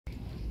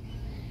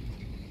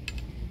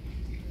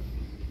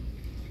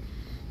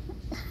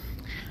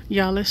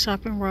Y'all, let's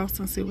shop in Ross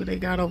and see what they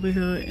got over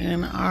here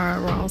in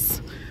our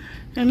Ross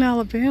in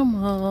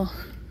Alabama.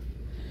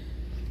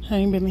 I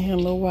ain't been here in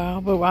a little while,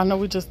 but I know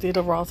we just did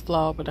a Ross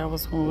vlog, but that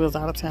was when we was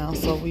out of town,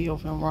 so we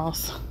over in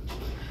Ross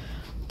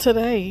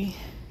today,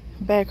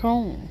 back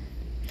home.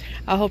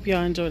 I hope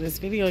y'all enjoyed this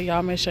video.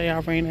 Y'all make sure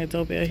y'all ring that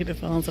doorbell, hit the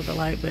thumbs up, the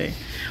like button.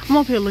 I'm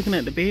up here looking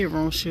at the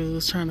bedroom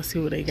shoes, trying to see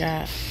what they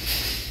got.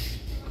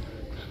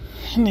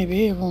 And they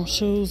bedroom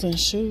shoes and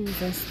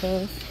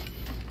stuff.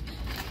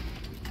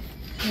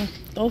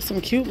 Those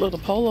some cute little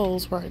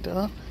polos right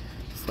there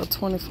for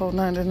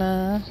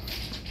 $24.99.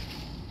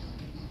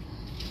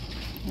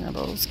 Yeah,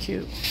 those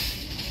cute.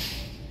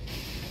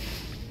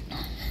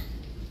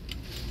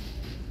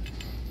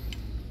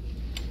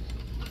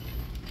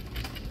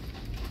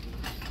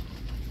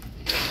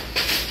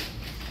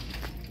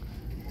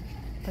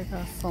 They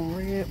got some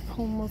red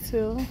Pumas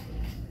here.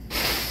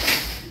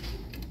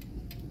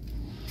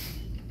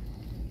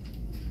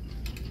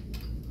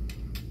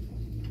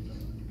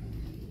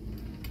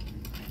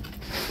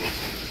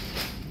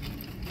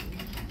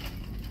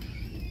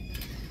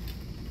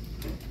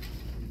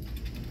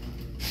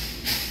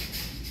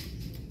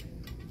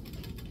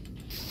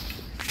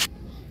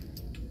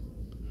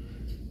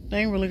 They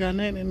ain't really got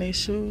nothing in their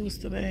shoes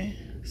today.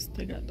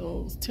 They got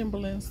those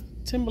Timberland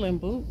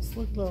boots.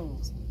 Look at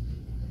those.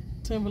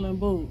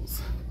 Timberland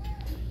boots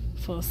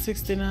for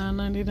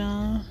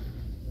 $69.99.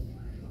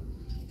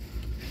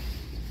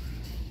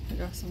 They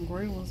got some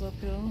gray ones up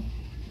here.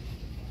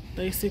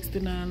 They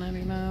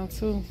 $69.99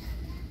 too.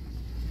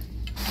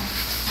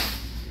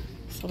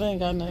 So they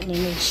ain't got nothing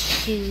in their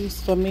shoes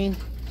for me.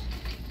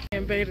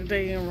 And Beta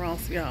Day in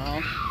Ross,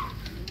 y'all.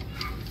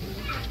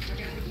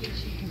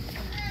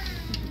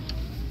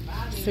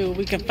 See what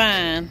we can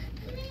find.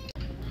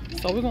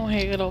 So we're gonna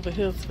head over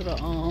here to the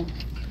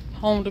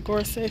home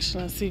decor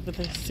section and see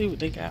what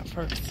they got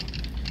first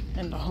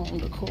in the home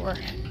decor,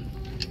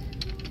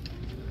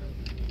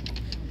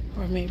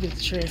 or maybe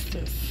the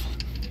dresses.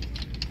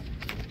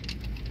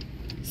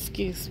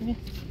 Excuse me.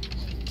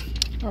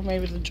 Or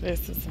maybe the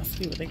dresses and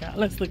see what they got.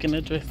 Let's look in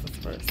the dresses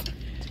first.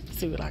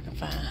 See what I can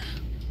find.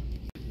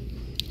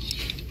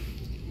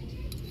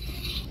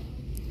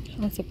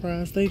 I'm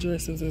surprised they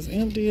dresses as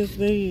empty as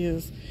they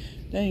is.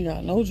 They ain't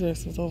got no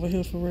dresses over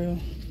here for real.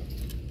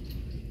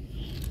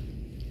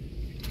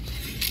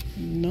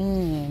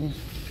 None.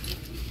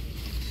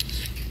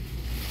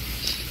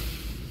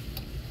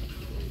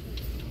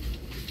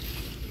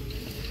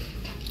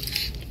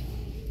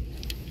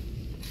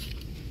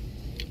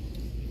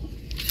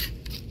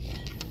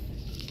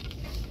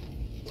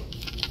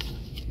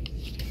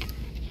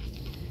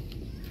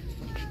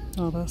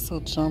 Oh, that's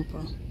a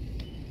jumper.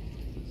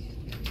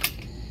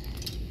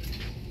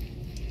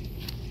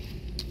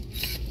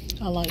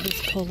 I like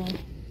this color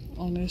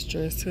on this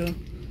dress here.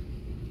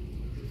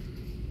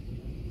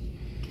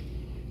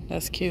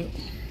 That's cute.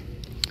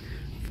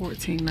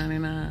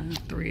 $14.99,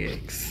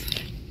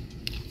 3X.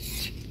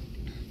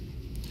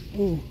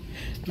 Ooh,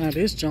 now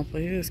this jumper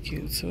here is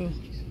cute too.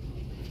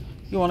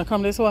 You want to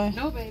come this way?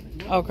 No, baby.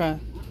 Okay.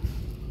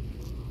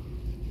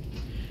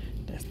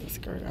 That's the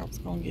skirt I was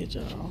gonna get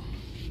y'all.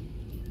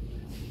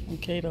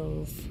 Okay,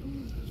 those.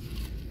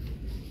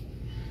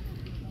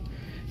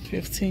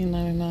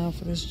 $15.99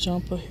 for this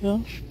jumper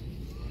here.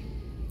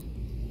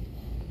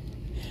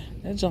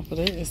 That jumper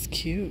there is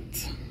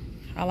cute.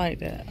 I like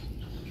that.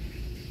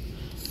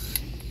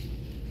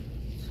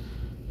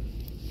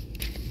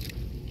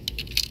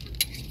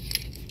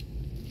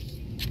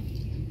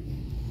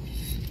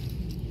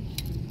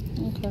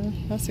 Okay,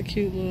 that's a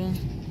cute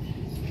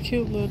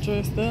little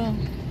dress there.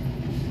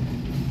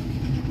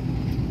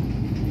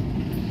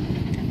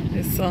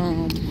 It's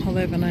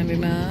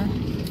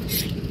 $11.99.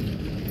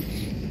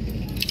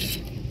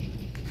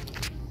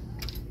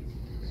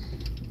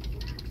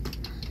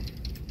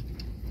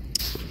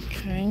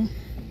 Okay.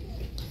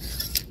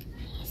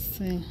 Let's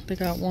see. They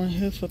got one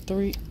here for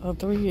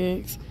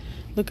 3X.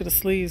 Look at the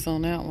sleeves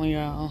on that one,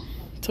 y'all.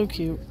 Too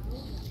cute.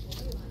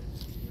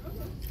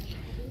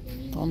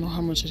 Don't know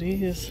how much it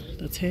is.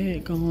 The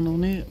tag going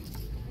on it.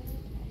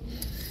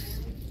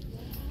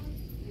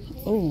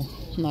 Oh,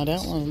 now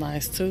that one's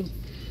nice too.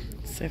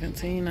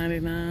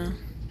 $17.99.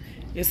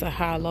 It's a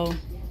high-low.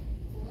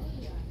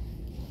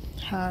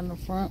 High in the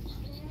front,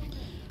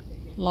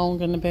 long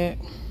in the back.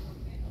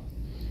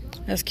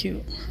 That's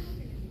cute.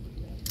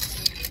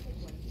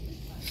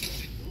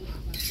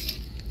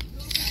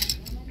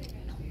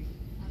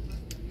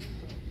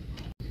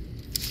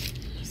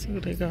 Let's see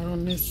what they got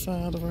on this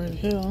side right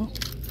here.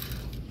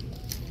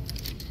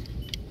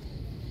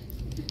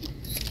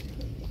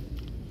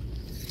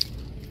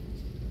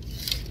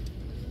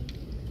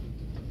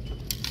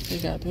 They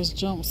got this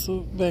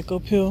jumpsuit back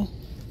up here.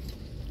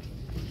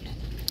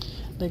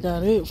 They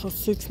got it for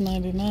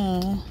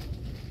 $6.99.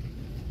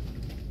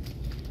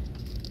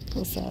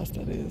 What size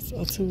that is?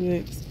 A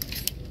 2X.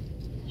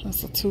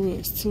 That's a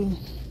 2X too.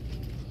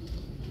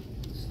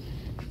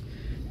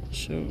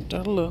 Shoot,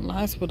 that'll look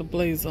nice with a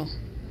blazer.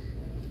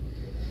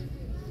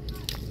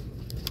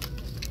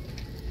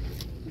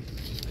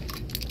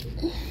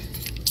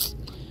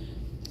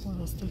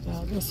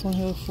 this one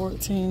here,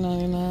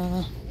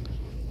 $14.99.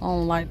 I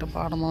don't like the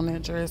bottom on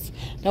that dress.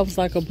 That was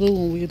like a blue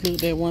one we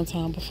looked at one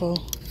time before.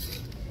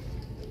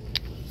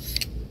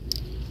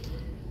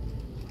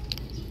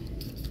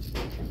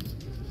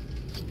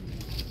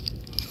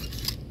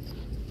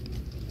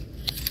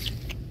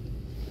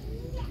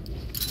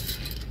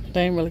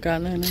 They ain't really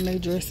got nothing in their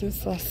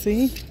dresses, I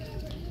see.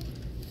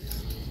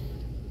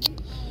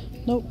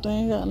 Nope, they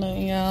ain't got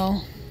nothing,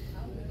 y'all.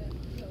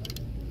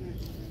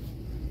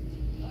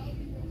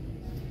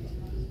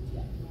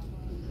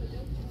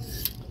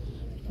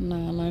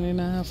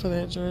 $9.99 for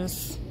that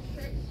dress.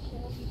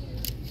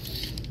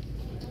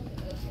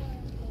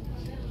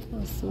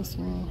 What's this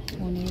one?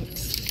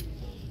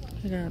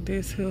 I got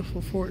this here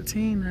for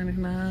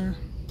 $14.99.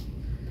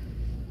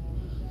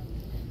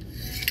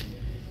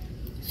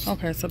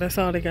 Okay, so that's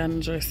all they got in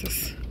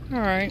dresses. All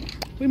right,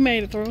 we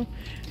made it through.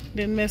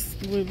 Didn't mess.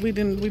 We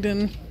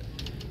didn't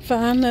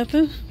find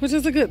nothing, which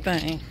is a good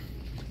thing.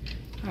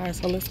 All right,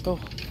 so let's go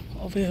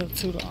over here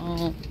to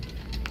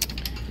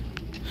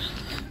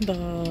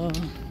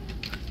the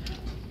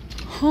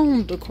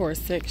home decor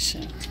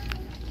section.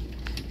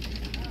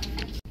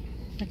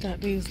 I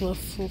got these little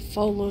faux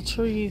little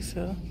trees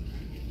here.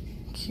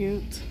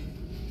 Cute.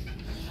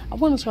 I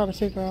want to try to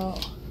figure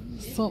out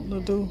something to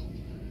do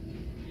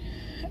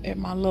at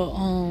my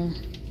little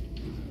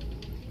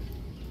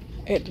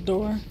at the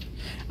door.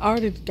 I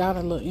already got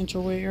a little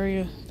entryway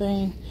area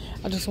thing.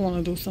 I just want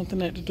to do something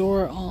at the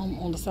door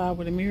on the side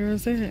where the mirror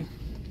is at.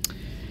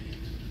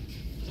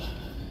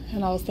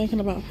 And I was thinking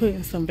about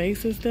putting some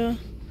vases there.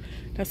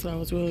 That's what I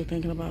was really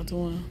thinking about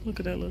doing. Look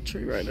at that little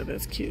tree right there.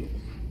 That's cute.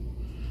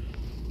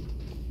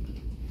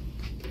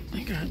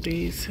 I got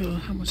these here.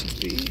 How much is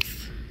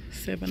these?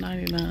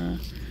 $7.99.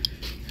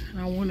 And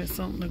I wanted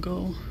something to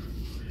go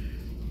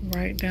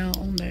right down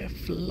on that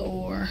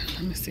floor.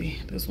 Let me see.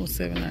 This one's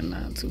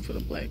 $7.99 too for the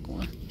black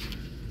one.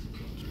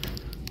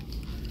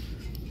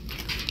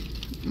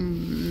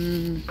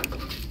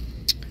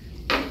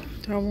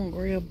 Do I want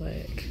gray or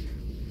black?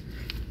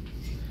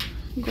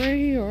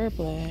 Gray or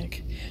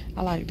black?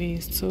 I like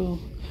these too.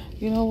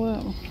 You know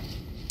what?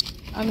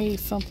 I need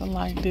something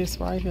like this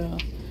right here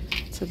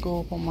to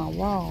go up on my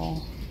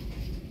wall.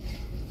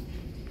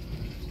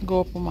 Go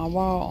up on my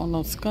wall on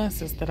those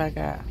sconces that I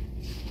got.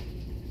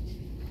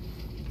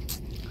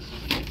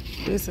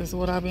 This is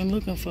what I've been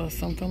looking for.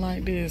 Something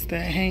like this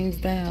that hangs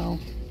down,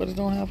 but it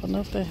don't have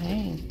enough to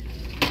hang.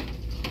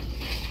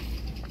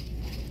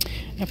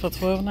 And for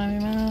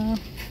 $12.99,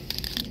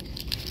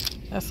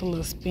 that's a little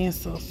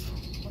expensive.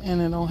 And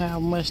it don't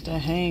have much to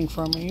hang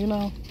from it, you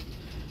know.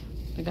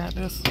 They got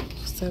this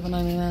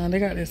 $7.99. They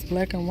got this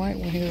black and white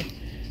one here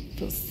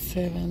for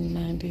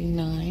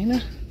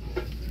 $7.99.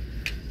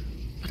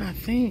 But I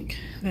think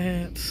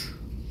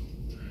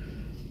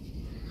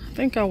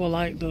I would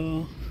like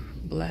the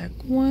black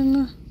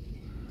one.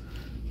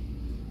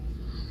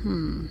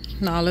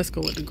 Nah, let's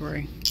go with the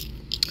gray.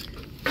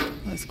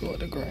 Let's go with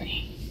the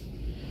gray.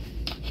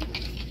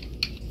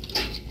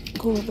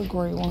 Go with the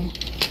gray one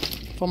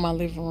for my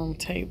living room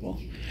table,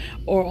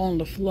 or on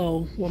the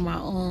floor where my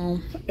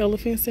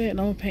elephants at. And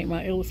I'm gonna paint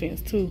my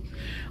elephants too.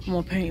 I'm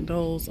gonna paint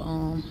those.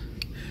 I'm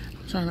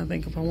trying to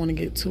think if I want to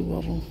get 2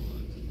 of them.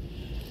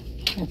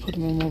 I'm gonna put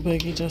them in my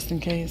baggie just in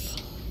case.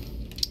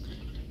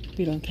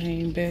 We done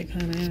came back,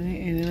 honey,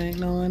 and it ain't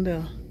no one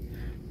there.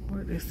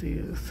 What this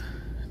is?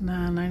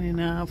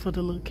 $9.99 for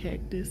the little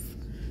cactus.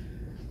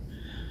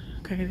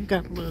 Okay, they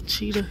got a little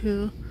cheetah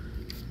here.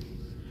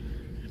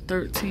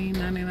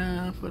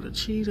 $13.99 for the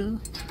cheetah.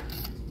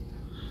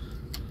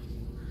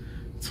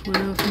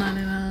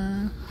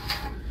 $12.99.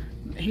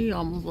 He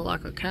almost look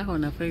like a cow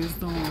in that face,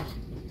 don't he?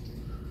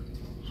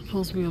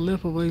 Supposed to be a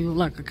leopard, but he look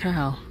like a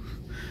cow.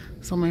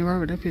 Somebody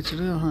wrote that picture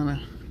there,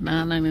 honey.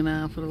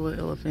 $9.99 for the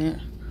little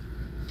elephant.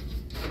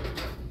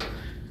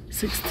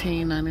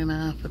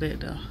 $16.99 for that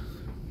though.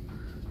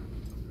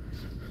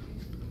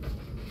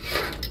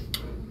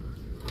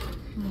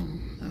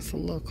 That's a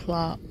little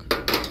clock.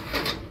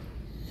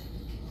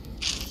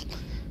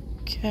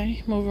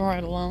 Okay, moving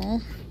right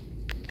along.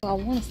 I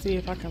want to see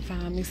if I can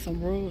find me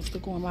some rugs to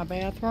go in my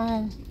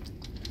bathroom.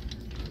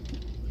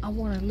 I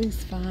want to at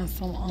least find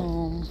some,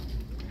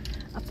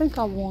 I think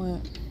I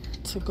want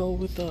to go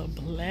with the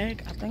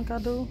black. I think I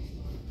do.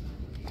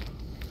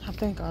 I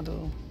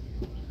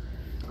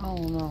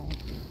don't know.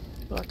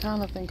 But I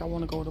kind of think I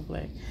want to go with the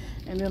black.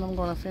 And then I'm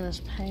going to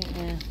finish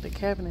painting the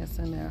cabinets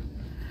in there.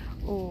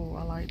 Oh,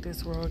 I like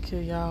this rug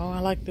here, y'all. I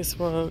like this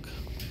rug.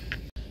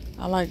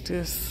 I like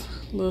this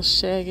little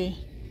shaggy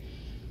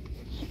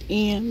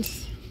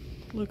ends.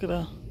 Look at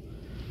that.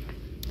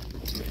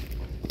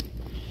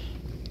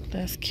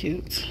 That's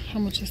cute. How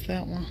much is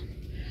that one?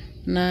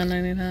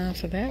 $9.99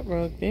 for that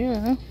rug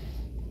there.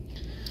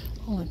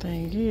 Only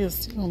thing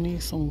is, you're gonna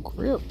need some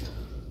grip.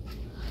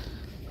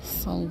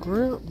 Some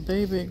grip,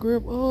 baby,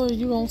 grip. Oh,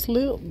 you gonna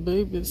slip,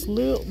 baby,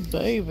 slip,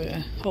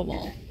 baby. Hold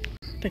on.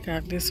 They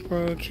got this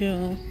rug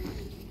here.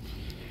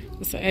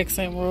 It's an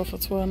accent rug for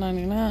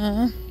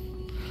 $12.99.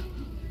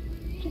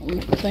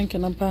 I'm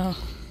thinking about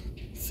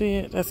See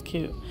it? That's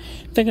cute.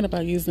 Thinking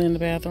about using it in the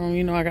bathroom.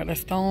 You know, I got that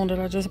stone that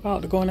I just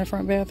bought to go in that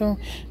front bathroom.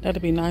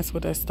 That'd be nice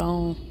with that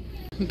stone.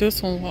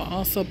 This one will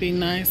also be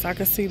nice. I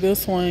can see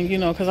this one, you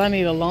know, because I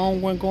need a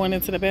long one going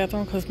into the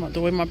bathroom, because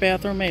the way my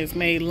bathroom is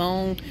made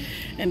long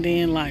and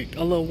then like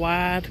a little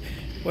wide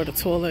where the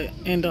toilet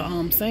and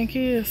the sink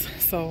is.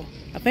 So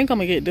I think I'm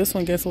gonna get this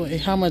one. Guess what?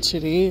 How much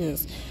it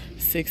is?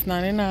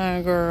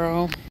 $6.99,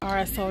 girl. All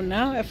right, so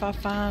now if I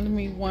find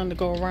me one to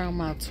go around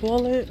my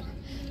toilet,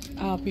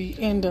 I'll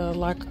be in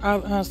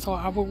the so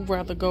I would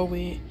rather go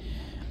with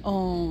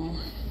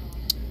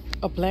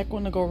a black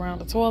one to go around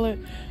the toilet,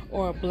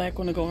 or a black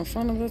one to go in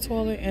front of the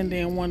toilet, and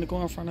then one to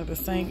go in front of the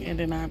sink, and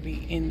then I'll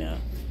be in the,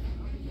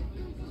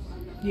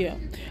 yeah,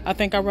 I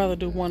think I'd rather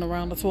do one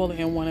around the toilet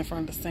and one in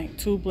front of the sink.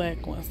 2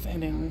 black ones,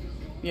 and then,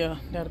 yeah,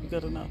 that'll be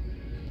good enough.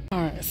 All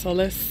right, so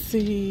let's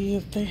see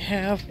if they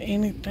have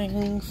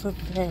anything for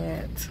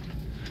that.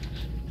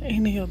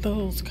 Any of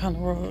those kind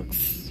of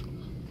rugs.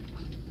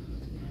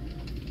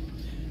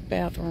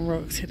 Bathroom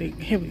rugs.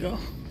 Here we go.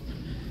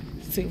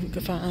 See if we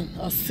can find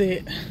a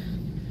set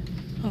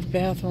of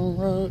bathroom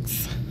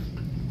rugs.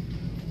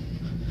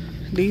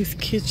 These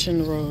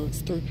kitchen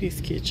rugs,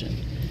 3-piece kitchen.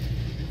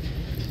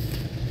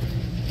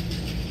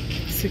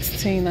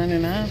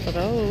 $16.99 for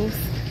those.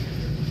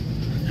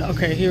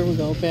 Okay, here we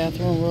go.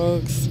 Bathroom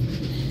rugs.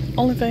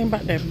 Only thing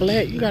about that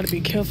black, you got to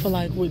be careful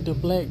like with the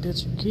black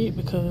that you get,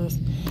 because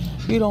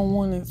you don't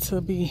want it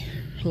to be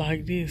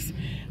like this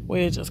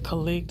where it just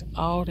collect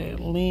all that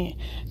lint.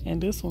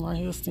 And this one right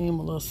here seem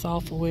a little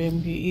softer where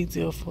it'd be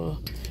easier for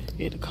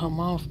it to come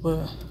off,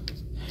 but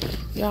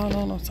y'all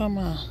know what I'm talking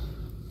about.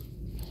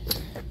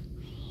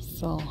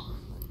 So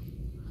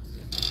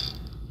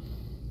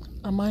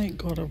I might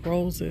go to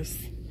Rose's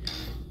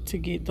to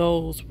get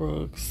those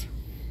rugs.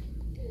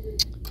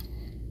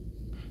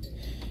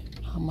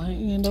 I might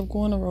end up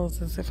going to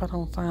Rose's if I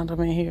don't find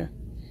them in here.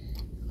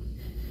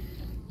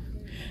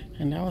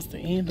 And that was the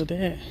end of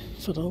that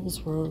for those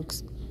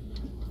rugs.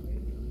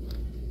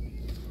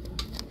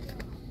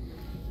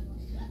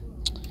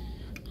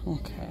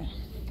 Okay.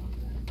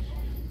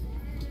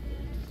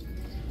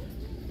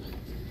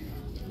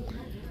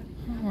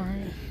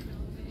 Alright.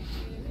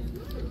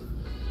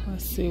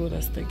 Let's see what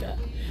else they got.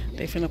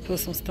 They finna put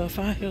some stuff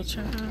out here,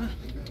 child.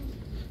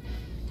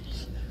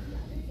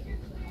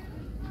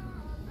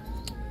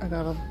 I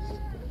gotta,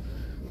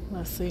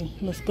 let's see.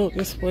 Let's go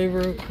this way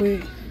real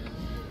quick.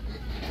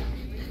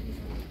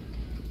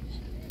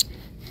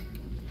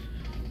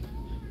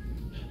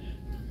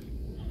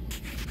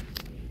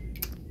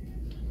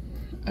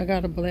 I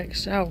got a black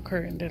shower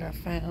curtain that I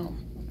found.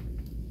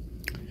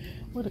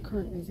 Where the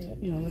curtains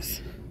at? You know,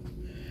 let's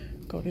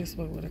go this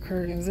way where the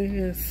curtains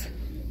is.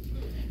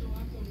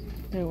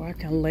 That way I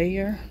can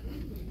layer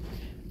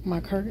my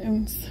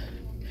curtains,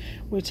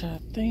 which I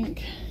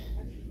think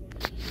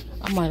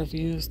I might have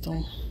used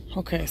them.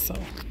 Okay, so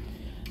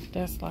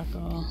that's like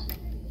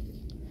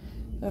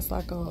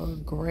a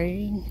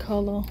gray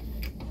color.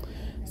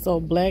 So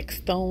black,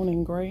 stone,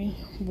 and gray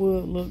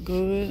would look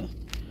good.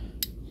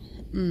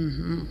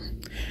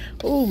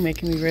 Oh,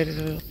 making me ready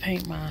to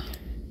paint my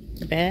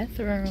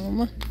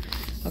bathroom.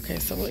 Okay,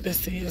 so what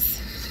this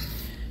is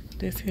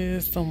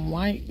some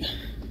white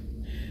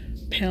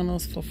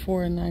panels for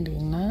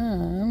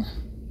 $4.99.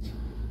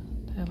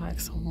 They're like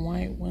some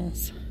white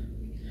ones.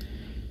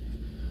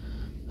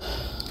 I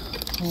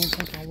don't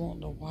think I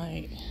want the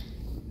white.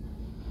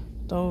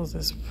 Those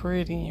is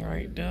pretty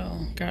right there.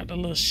 Got the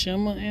little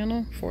shimmer in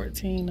them.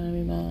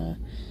 $14.99.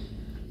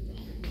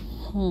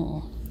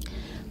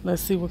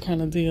 Let's see what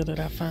kind of deal that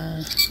I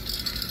find.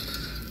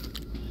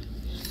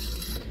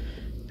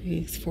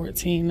 These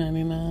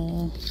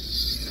 $14.99.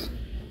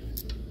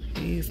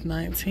 These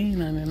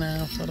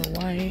 $19.99 for the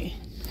white.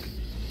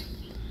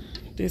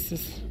 That's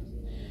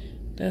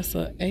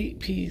a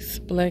 8-piece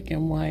black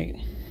and white.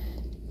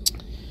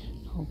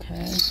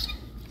 Okay,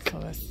 so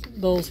that's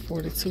those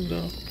 42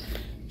 though.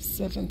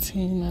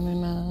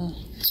 $17.99.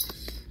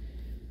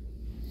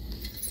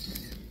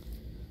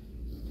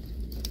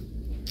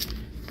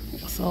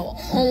 So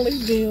only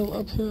deal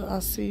up here I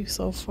see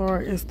so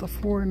far is the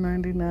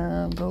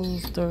 $4.99.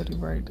 Those dirty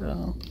right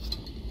there.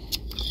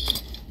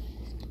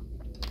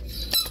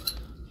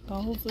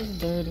 Those is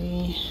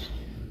dirty.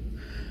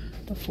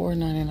 The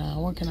 $4.99.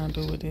 What can I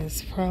do with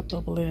this?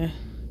 Probably.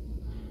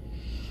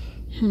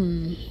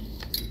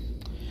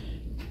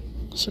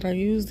 Should I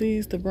use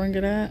these to bring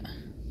it out?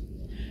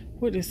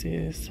 What this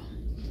is?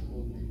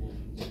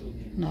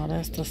 No,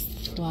 that's the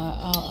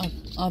slide.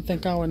 I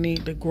think I would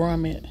need the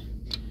grommet.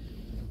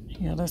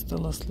 Yeah, that's the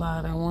little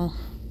slider one.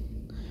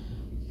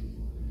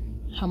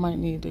 I might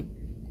need the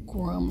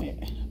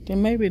grommet.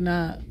 Then maybe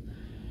not.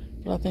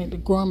 But I think the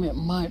grommet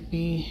might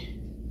be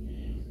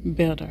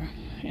better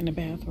in the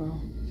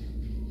bathroom.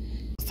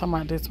 I was talking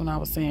about this when I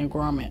was saying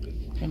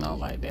grommet. You know,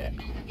 like that.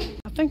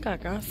 I think I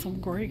got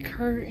some gray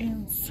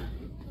curtains.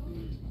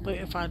 But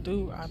if I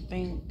do, I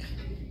think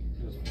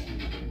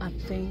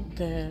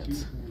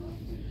that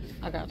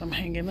I got them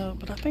hanging up.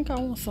 But I think I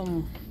want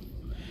some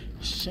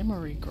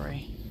shimmery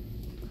gray.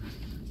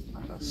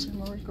 Like a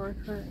shimmery gray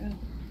curtain.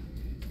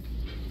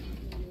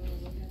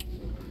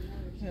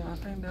 Yeah, I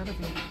think that'll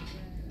be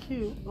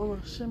cute. Or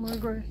shimmery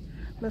gray.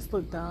 Let's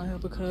look down here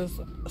because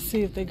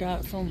see if they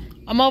got some.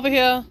 I'm over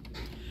here.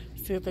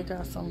 See if they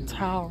got some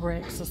towel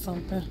racks or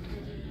something.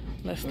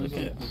 Let's look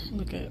at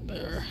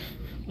there.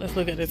 Let's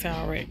look at the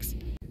towel racks.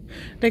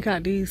 They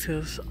got these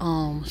here,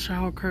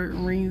 shower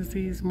curtain rings,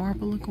 these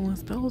marble looking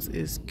ones. Those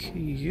is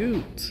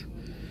cute.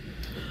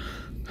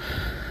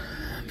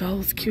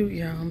 Those cute,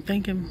 y'all. I'm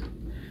thinking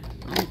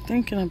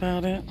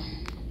about it.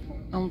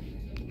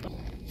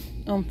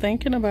 I'm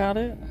thinking about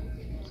it.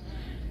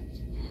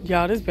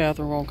 Y'all, this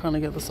bathroom won't come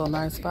together so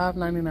nice.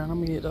 $5.99. I'm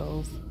gonna get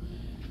those.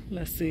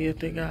 Let's see if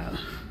they got.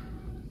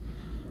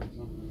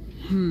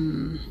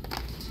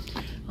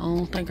 I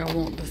don't think I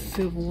want the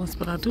silver ones,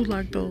 but I do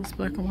like those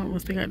black and white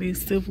ones. They got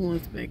these silver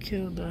ones back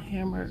here, the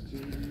hammered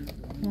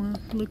one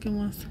looking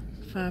ones.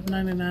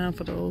 $5.99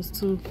 for those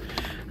too.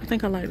 I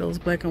think I like those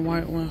black and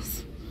white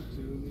ones.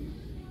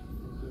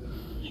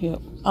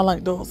 Yep, I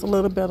like those a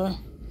little better.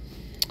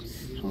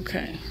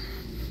 Okay.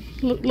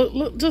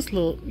 Look, just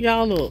look.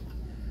 Y'all look.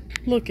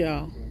 Look,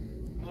 y'all.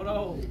 Hold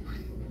on,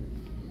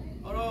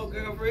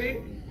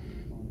 girlfriend.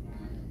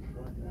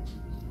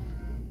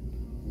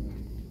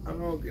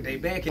 They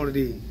back on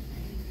these.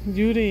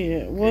 You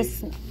did.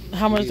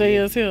 How much they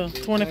is here?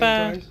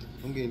 25?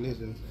 I'm getting this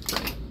though.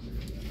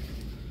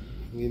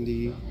 I'm getting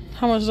these.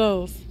 How much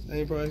those?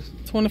 Same price.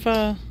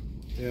 25?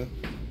 Yeah.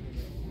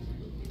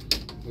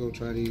 We'll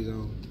try these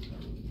on.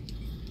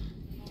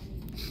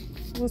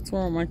 What's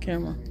wrong with my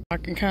camera? I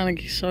can kind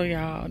of show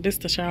y'all. This is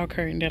the shower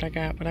curtain that I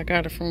got, but I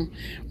got it from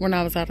when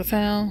I was out of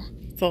town.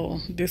 So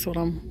this is what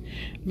I'm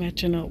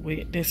matching up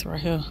with. This right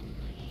here.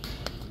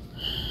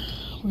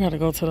 We gotta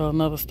go to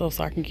another store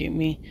so I can get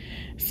me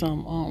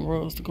some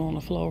rugs to go on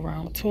the floor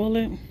around the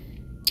toilet.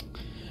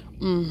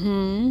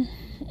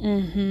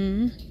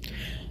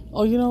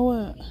 Oh, you know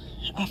what?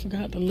 I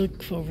forgot to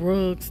look for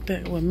rugs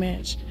that would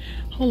match.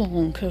 Hold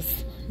on,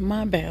 cause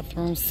my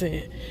bathroom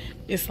set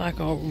it's like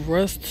a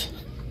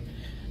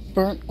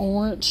burnt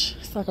orange.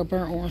 It's like a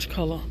burnt orange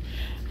color.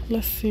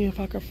 Let's see if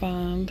I can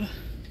find.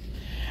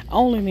 I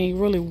only need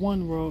really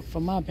one rug for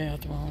my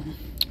bathroom,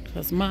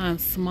 cause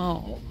mine's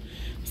small.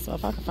 So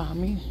if I can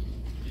find me.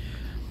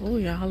 Oh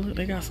y'all, look,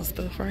 they got some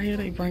stuff right here.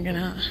 They bringing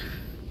out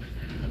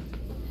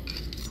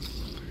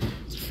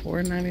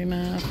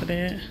 $4.99 for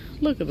that.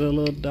 Look at the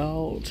little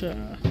dog,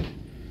 child.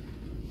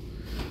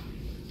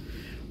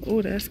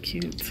 Oh, that's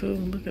cute too.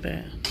 Look at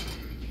that.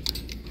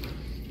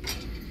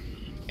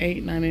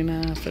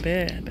 $8.99 for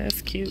that.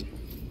 That's cute.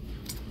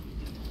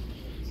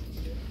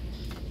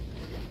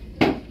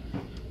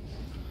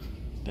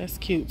 That's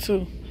cute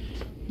too.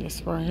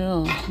 This right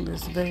here,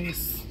 this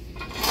vase.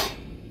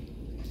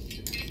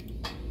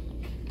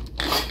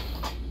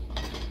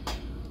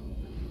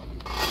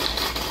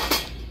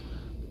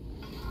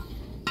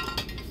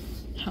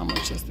 How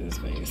much is this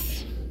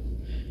vase?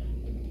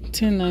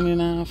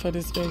 $10.99 for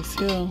this vase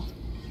here.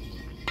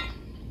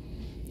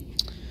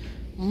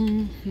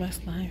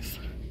 That's nice.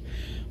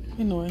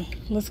 Anyway,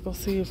 let's go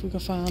see if we can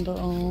find a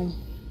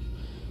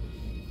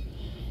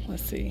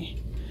let's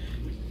see,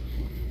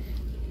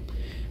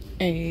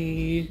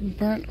 a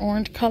burnt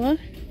orange color.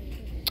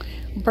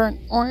 Burnt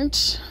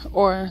orange,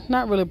 or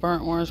not really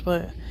burnt orange,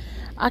 but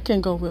I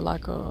can go with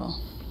like a.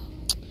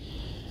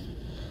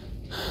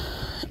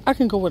 I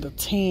can go with a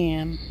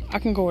tan. I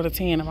can go with a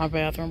tan in my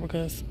bathroom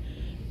because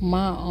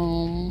my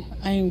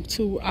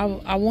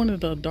I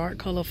wanted a dark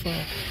color for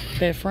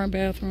that front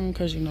bathroom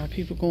because you know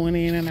people going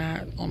in and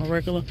out on a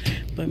regular.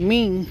 But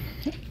me,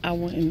 I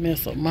wouldn't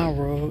mess up my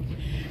rug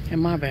in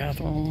my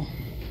bathroom.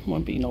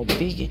 Wouldn't be no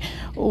biggie.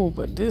 Oh,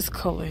 but this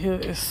color here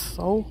is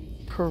so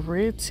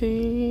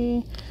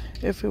pretty.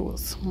 If it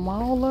was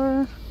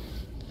smaller,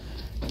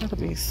 that'd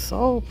be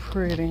so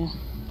pretty.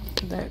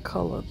 That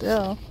color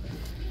there.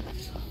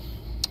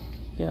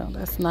 Yeah,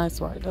 that's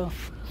nice right there.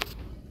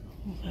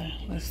 Okay,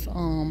 let's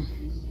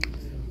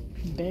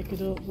back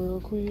it up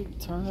real quick.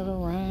 Turn it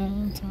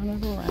around, turn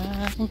it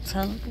around,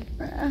 turn it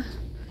around.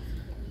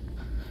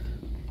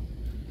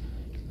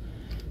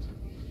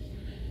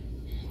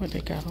 What they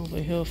got over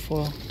here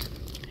for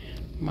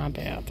my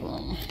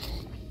bathroom?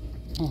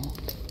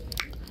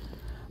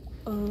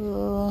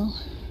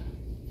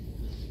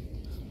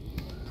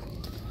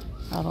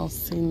 I don't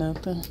see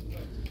nothing.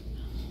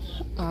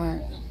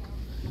 Alright.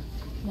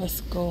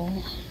 Let's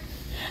go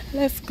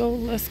back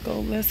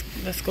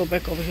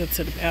over here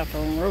to the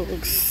bathroom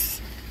rugs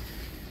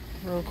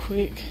real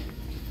quick.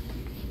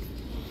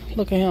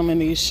 Look at him in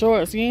these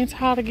shorts. You ain't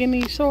tired of getting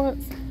these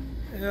shorts?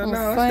 Hell no,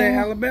 that's that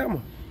Alabama.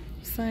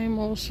 Same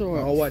old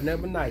shorts. Oh, what?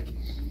 Never Nike.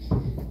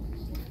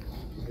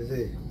 That's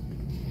it.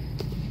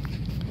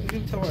 What you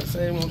talking about?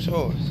 Same old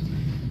shorts.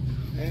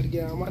 I had to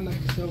get out my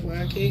Nike stuff when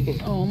I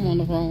came. Oh, I'm on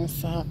the wrong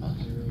side.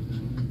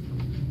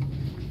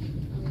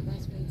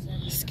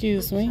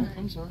 Excuse me.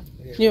 I'm sorry.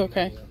 You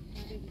okay?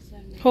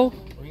 Who?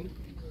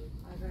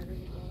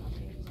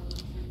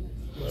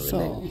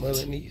 So,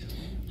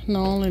 no,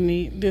 only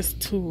need this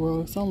 2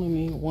 rugs. Only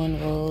need 1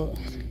 rug.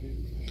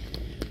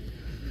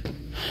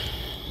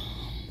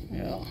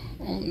 Yeah,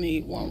 I only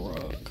need one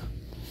rug.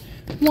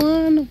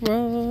 One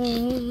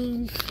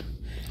rug.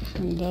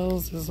 And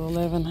those is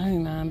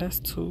 $11.99.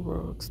 That's 2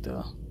 rugs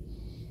there.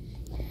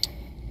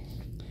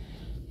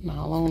 No, I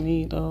don't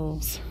need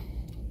those.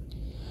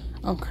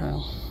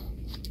 Okay.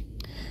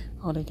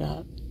 Oh, they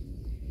got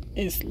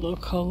it's little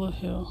color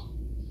here.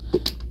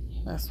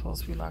 That's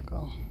supposed to be like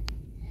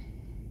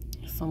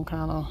some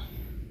kind of,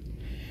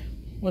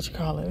 what you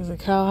call it? Is it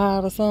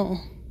cowhide or something?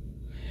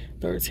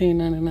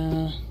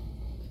 $13.99.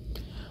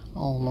 I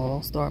don't know.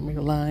 Don't start me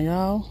a line,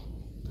 y'all.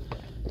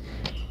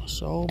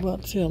 Sure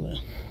about telling.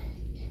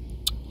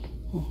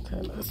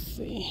 Okay, let's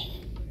see.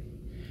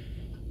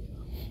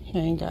 They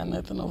ain't got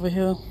nothing over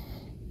here.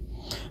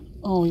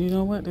 Oh, you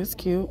know what? This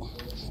cute.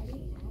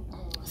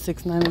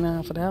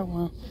 $6.99 for that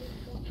one.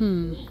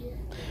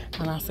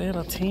 And I said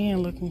a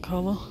tan looking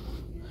color,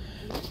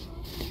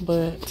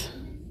 but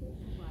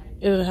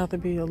it'll have to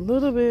be a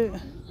little bit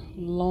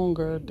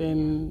longer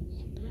than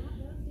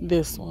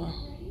this one.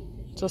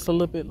 Just a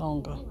little bit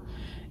longer,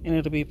 and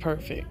it'll be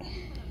perfect.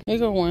 Here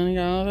go one,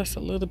 y'all. That's a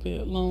little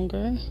bit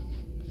longer.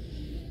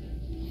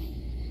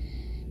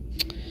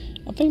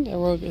 I think that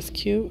rug is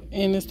cute,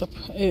 and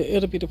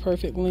it'll be the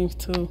perfect length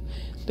too.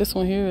 This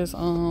one here is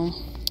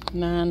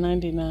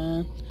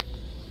 $9.99.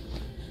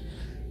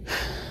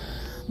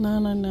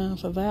 $9.99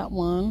 for that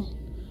one.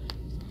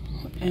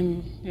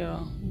 And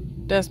yeah,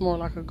 that's more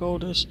like a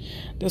goldish.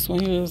 This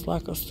one here is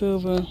like a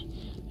silver,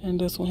 and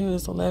this one here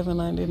is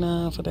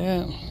 $11.99 for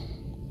that.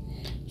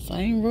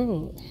 Same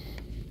rug.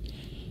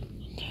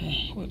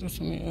 Okay, what this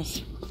one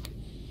is?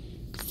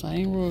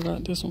 Same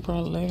rug. This one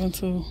probably $11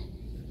 too.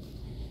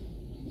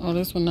 Oh,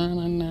 this one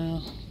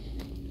 $9.99.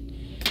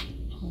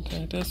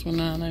 Okay, this one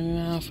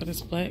 $9.99 for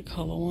this black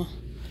color one.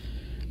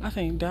 I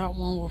think that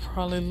one will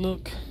probably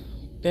look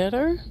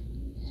better.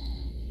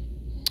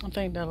 I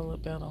think that'll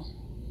look better.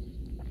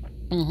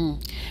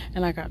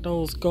 And I got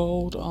those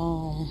gold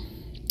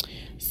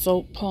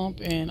soap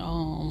pump and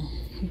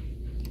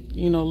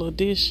little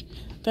dish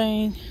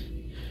thing.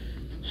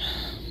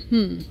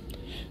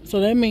 So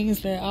that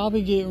means that I'll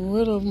be getting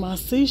rid of my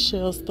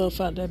seashell stuff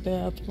out that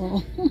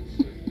bathroom.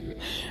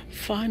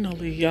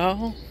 Finally,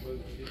 y'all.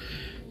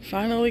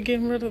 Finally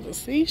getting rid of the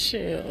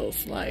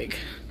seashells. Like,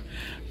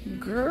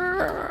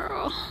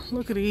 girl,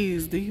 look at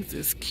these. These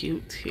is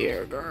cute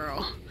here,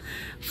 girl.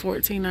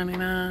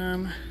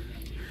 $14.99.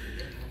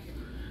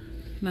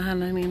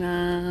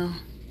 $9.99.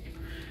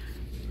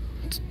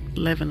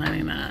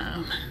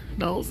 $11.99.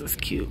 Those is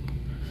cute.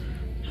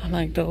 I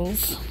like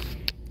those.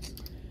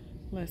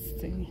 Let's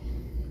see.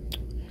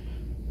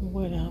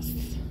 What else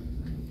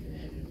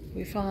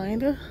we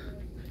find?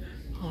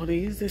 Oh,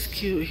 these is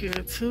cute here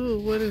too.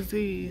 What is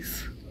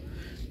these?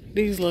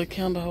 These little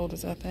candle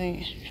holders, I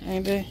think.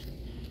 Ain't they?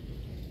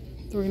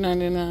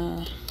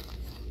 $3.99.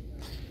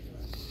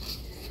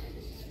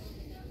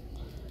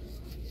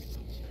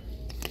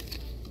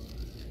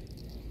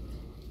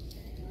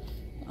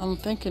 I'm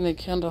thinking they're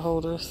candle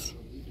holders.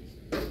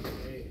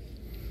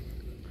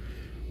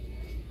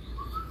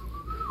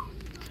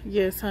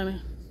 Yes,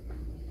 honey.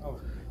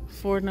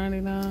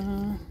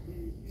 $4.99.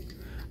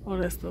 Oh,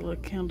 that's the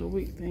little candle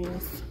wick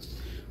things.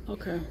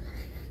 Okay.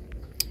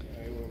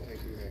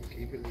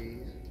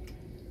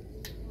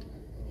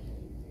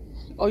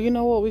 Oh, you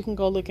know what? We can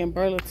go look in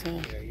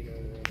Burlington.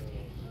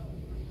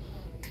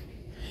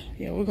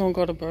 Yeah, we're gonna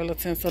go to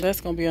Burlington, so that's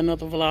gonna be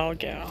another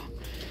vlog, y'all.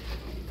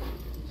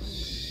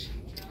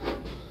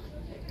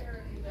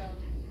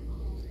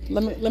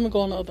 Let me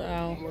go on the other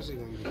aisle. How much it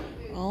gonna be?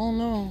 I don't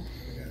know.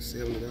 I got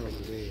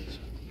 $70 in edge.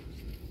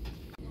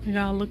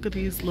 Y'all, look at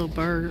these little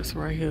birds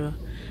right here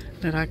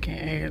that I can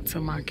add to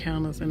my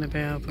counters in the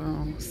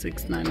bathroom.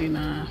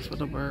 $6.99 for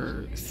the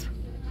birds.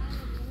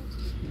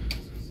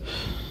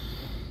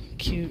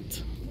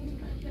 Cute.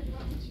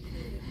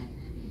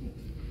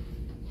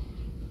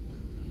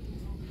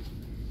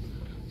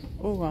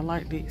 Oh, I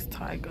like these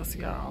tigers,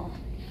 y'all.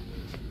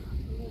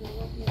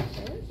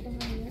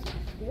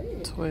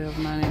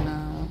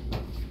 $12.99.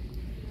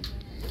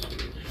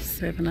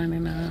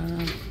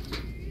 $7.99.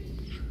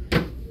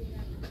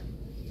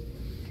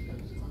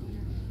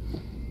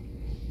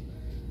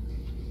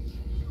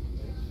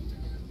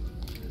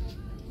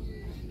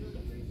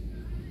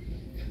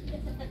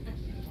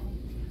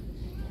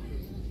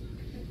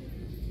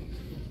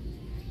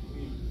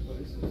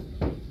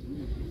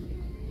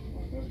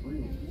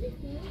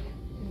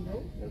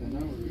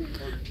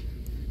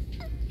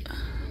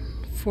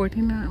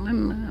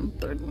 $49.99,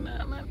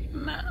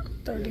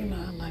 $39.99,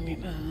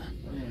 $39.99.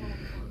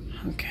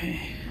 Okay,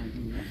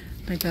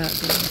 they got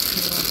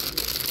those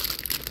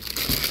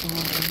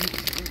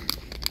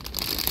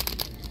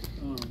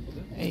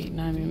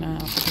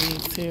 $8.99 for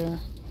these here.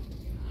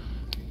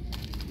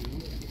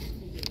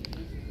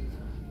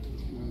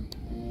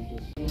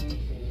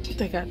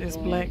 They got this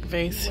black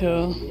vase here.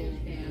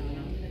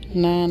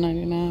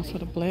 $9.99 for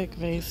the black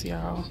vase,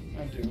 y'all.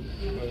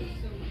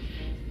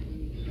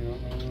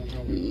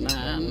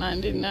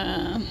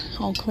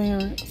 $9.99 on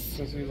clearance.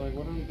 Because like,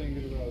 what I'm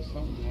thinking about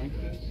something like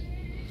this.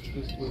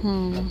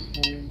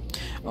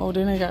 Oh,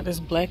 then they got this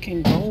black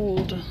and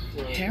gold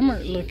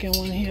hammered looking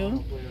one here.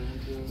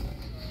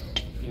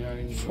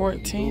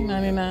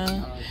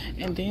 $14.99.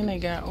 And then they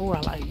got, oh,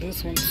 I like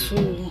this one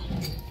too.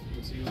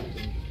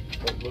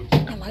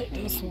 I like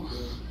this one.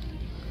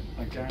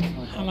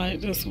 I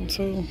like this one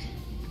too.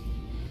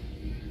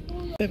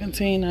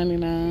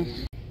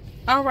 $17.99.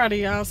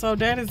 Alrighty, y'all. So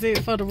that is it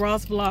for the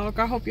Ross vlog.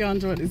 I hope y'all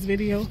enjoyed this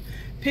video.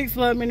 Peace,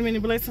 love, many, many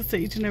blessings to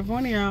each and every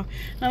one of y'all.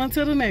 And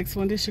until the next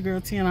one, this your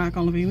girl Tiana.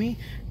 Gonna be me.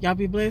 Y'all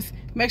be blessed.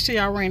 Make sure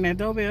y'all ring that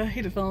doorbell.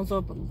 Hit the thumbs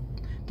up.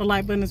 The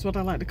like button is what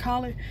I like to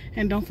call it.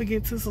 And don't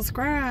forget to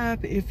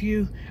subscribe if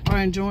you are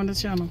enjoying the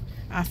channel.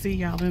 I'll see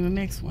y'all in the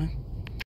next one.